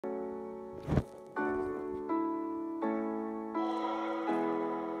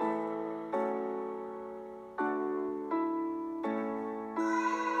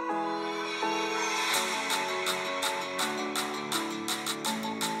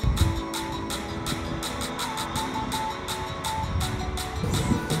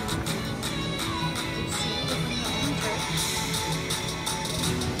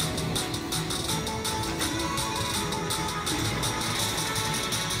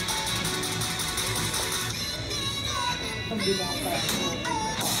We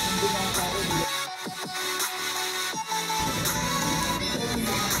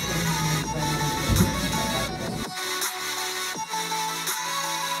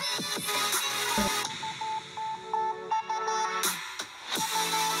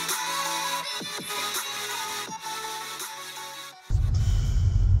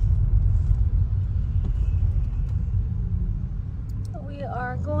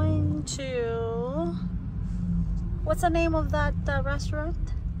are going to, what's the name of that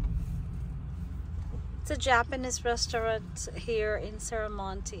restaurant? It's a Japanese restaurant here in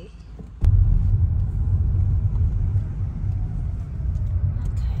Serramonte.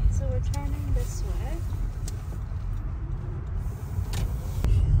 Okay, so we're turning this way.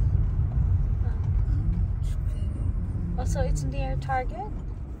 Oh, so it's near Target?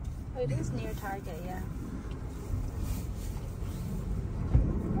 Oh, it is near Target, yeah.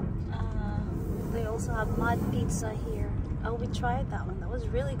 They also have mud pizza here. Oh, we tried that one. That was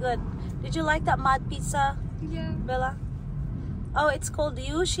really good. Did you like that mud pizza? Yeah. Bella? Oh, it's called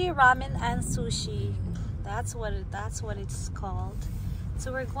Yoshi Ramen and Sushi. That's what it's called.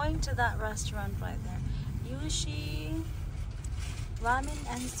 So we're going to that restaurant right there. Yoshi Ramen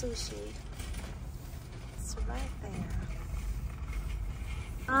and Sushi. It's right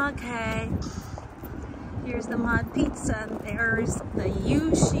there. Okay. Here's the mud pizza and there's the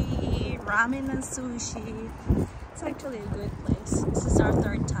Yoshi Ramen and Sushi. It's actually a good place. This is our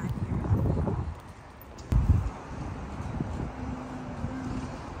third time here.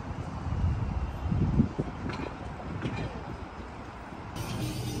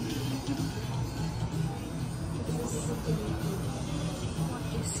 This is what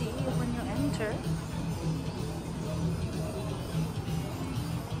you see when you enter.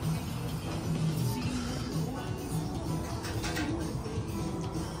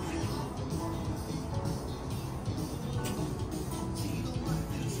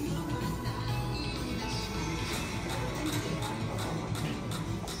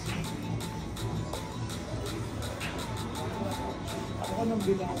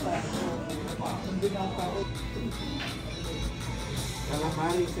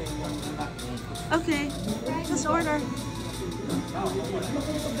 Okay, just order.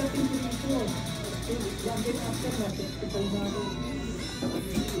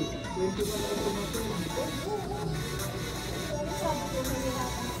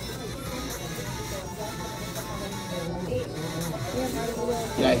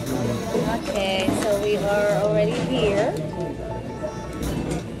 Okay, so we are already here.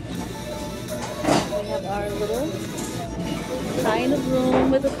 We have our little kind of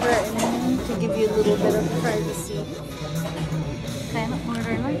room with a curtain to give you a little bit of privacy. Kind of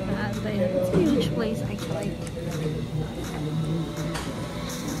order like that, but it's a huge place actually.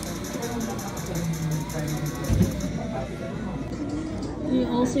 We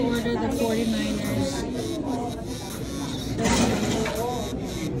also ordered the 49ers.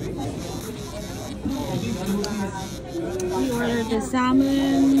 We ordered the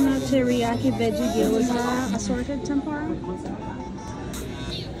salmon, teriyaki, veggie gyoza, assorted tempura.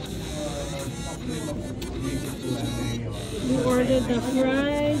 We ordered the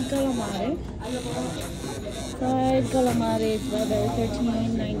fried calamari. Fried calamari is rather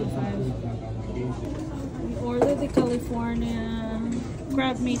 $13.95. We ordered the California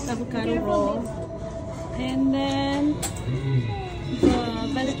crab meat avocado roll. And then the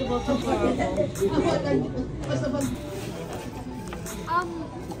vegetable tempura roll.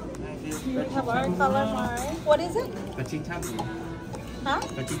 We have our calamari. What is it? Huh?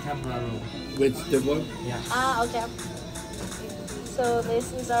 Vegetable? Yeah. Ah, okay. So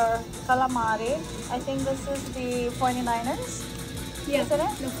this is our calamari. I think this is the 49ers. Yes, isn't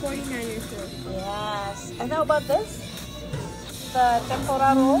it? the 49ers roll. Yes. And how about this? The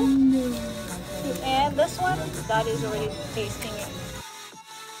tempura roll. And this one, that is already tasting it.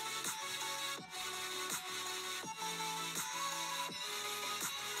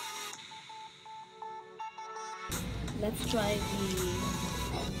 Let's try the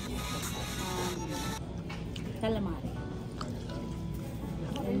calamari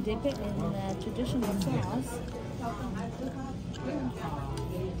and dip it in traditional sauce.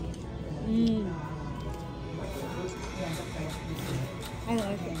 I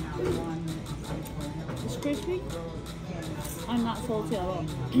like it. It's crispy. I'm not salty at all.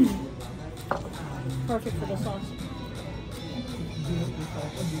 Perfect for the sauce. Go.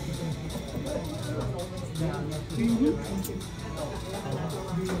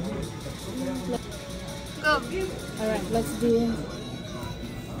 Alright,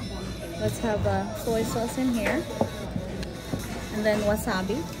 let's have soy sauce in here. And then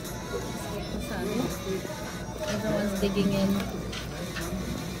wasabi. Everyone's digging in.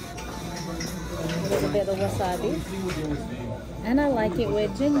 A little bit of wasabi. And I like it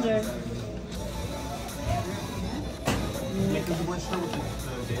with ginger.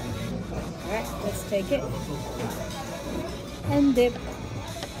 Alright, let's take it and dip.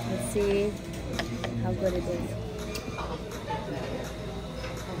 Let's see how good it is.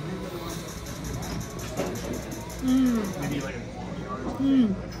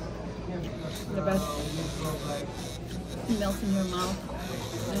 The best. It melts in your mouth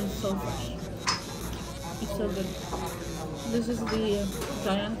and it's so fresh. It's so good. This is the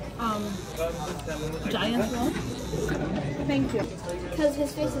giant one. Thank you. Because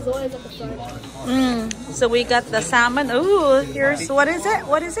his face is always at the front. So we got the salmon. Ooh, here's, what is it?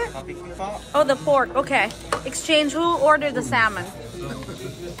 What is it? Oh, the pork. Okay. Exchange. Who ordered the salmon?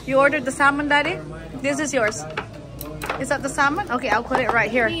 You ordered the salmon, Daddy? This is yours. Is that the salmon? Okay, I'll put it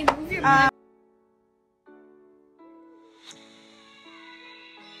right here.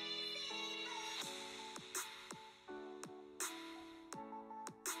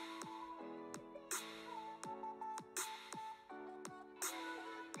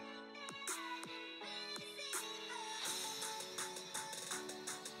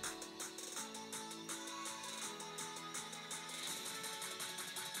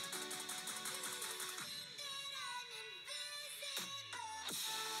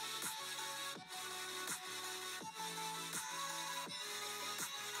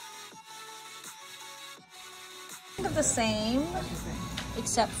 The same,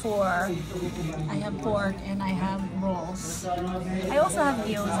 except for I have pork and I have rolls. I also have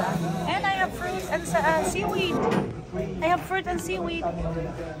gyoza and I have fruit and seaweed. I have fruit and seaweed,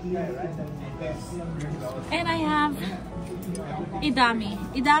 and I have idami.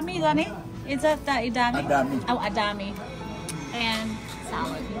 Idami, Dani? Is that the idami? Adami. Oh, adami, and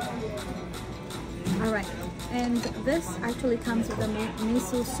salad. All right, and this actually comes with a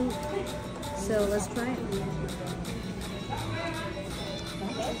miso soup. So let's try it.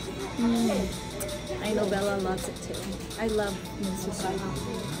 I know Bella loves it too. I love miso soup.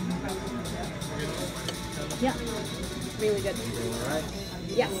 Yeah, really good. Alright.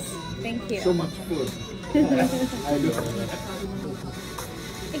 Yes, thank you. So much food. I look at it.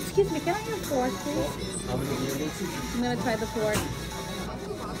 Excuse me, can I have pork, please? How many do you need? I'm gonna try the pork.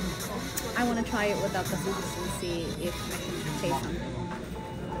 I want to try it without the sauce and see if I can taste something.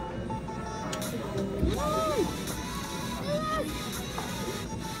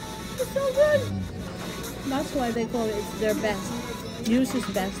 It's so good. That's why they call it, it's their best. Yoshi's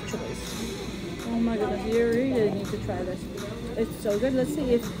best choice. Oh my goodness, you really need to try this. It's so good. Let's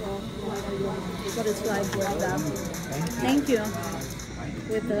see if what it's like with that. Thank you.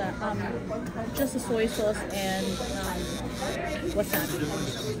 With the just the soy sauce and wasabi.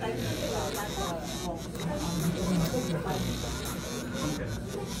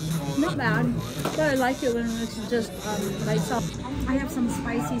 Not bad, but I like it when it's just light sauce. I have some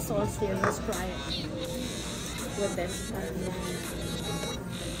spicy sauce here. Let's try it with this.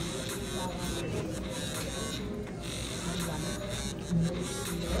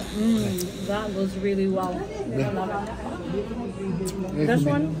 That goes really well. This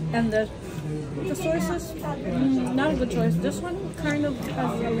one and the soy sauce, not a good choice. This one kind of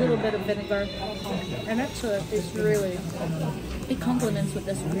has a little bit of vinegar, and that's it's really, it complements with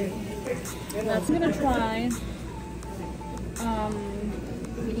this one. Now I'm gonna try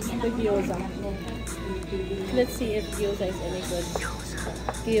the gyoza. Let's see if gyoza is any good.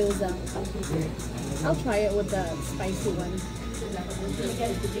 Gyoza. I'll try it with the spicy one.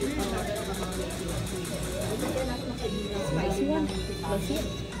 Spicy one. Let's see it.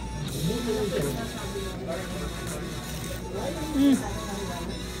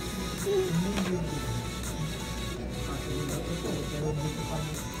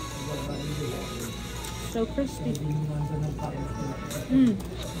 So crispy.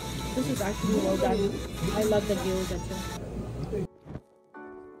 This is actually well done. I love the gyoza too.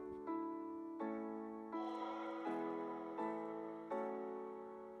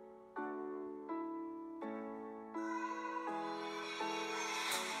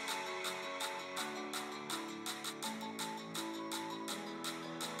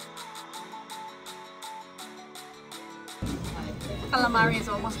 Calamari is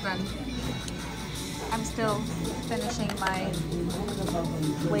almost done. I'm still finishing my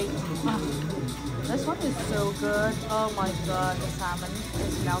wait. This one is so good. Oh my god, the salmon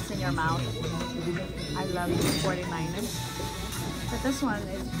just melts in your mouth. I love these 49ers. But this one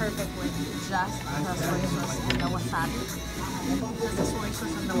is perfect with just the soy sauce and the wasabi. Just the soy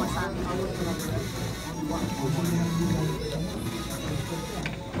sauce and the wasabi.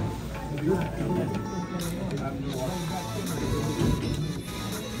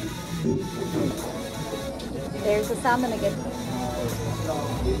 There's the salmon again.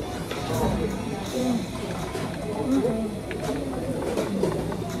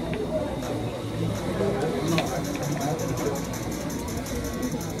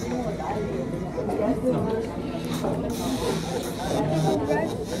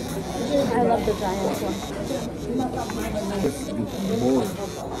 I love the giant one.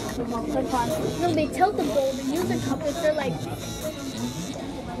 No, they tilt the bowl. They use a cup if they're like.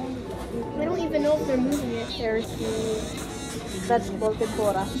 I don't even know if they're moving it. There's the vegetable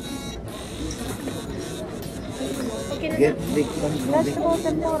tempura. Okay, Get big one. Vegetable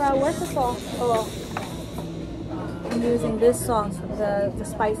tempura, where's the sauce? Oh, I'm using this sauce, the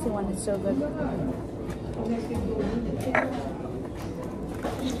spicy one is so good.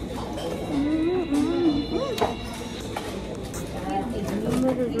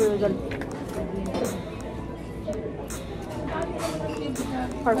 This is really good.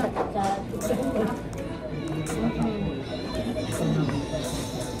 Perfect.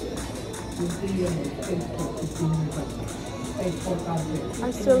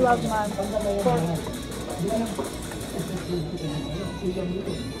 I still love my pork.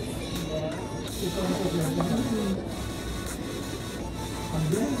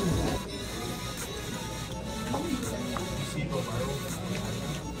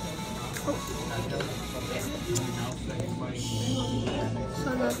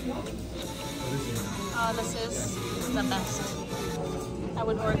 Oh, this is the best. I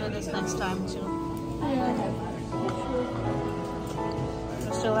would order this next time too.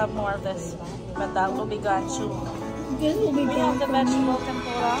 We still have more of this, but that will be gone soon. this will be We have the good. vegetable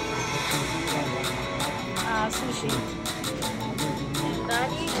tempura, sushi.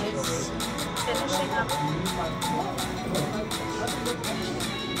 Daly is finishing up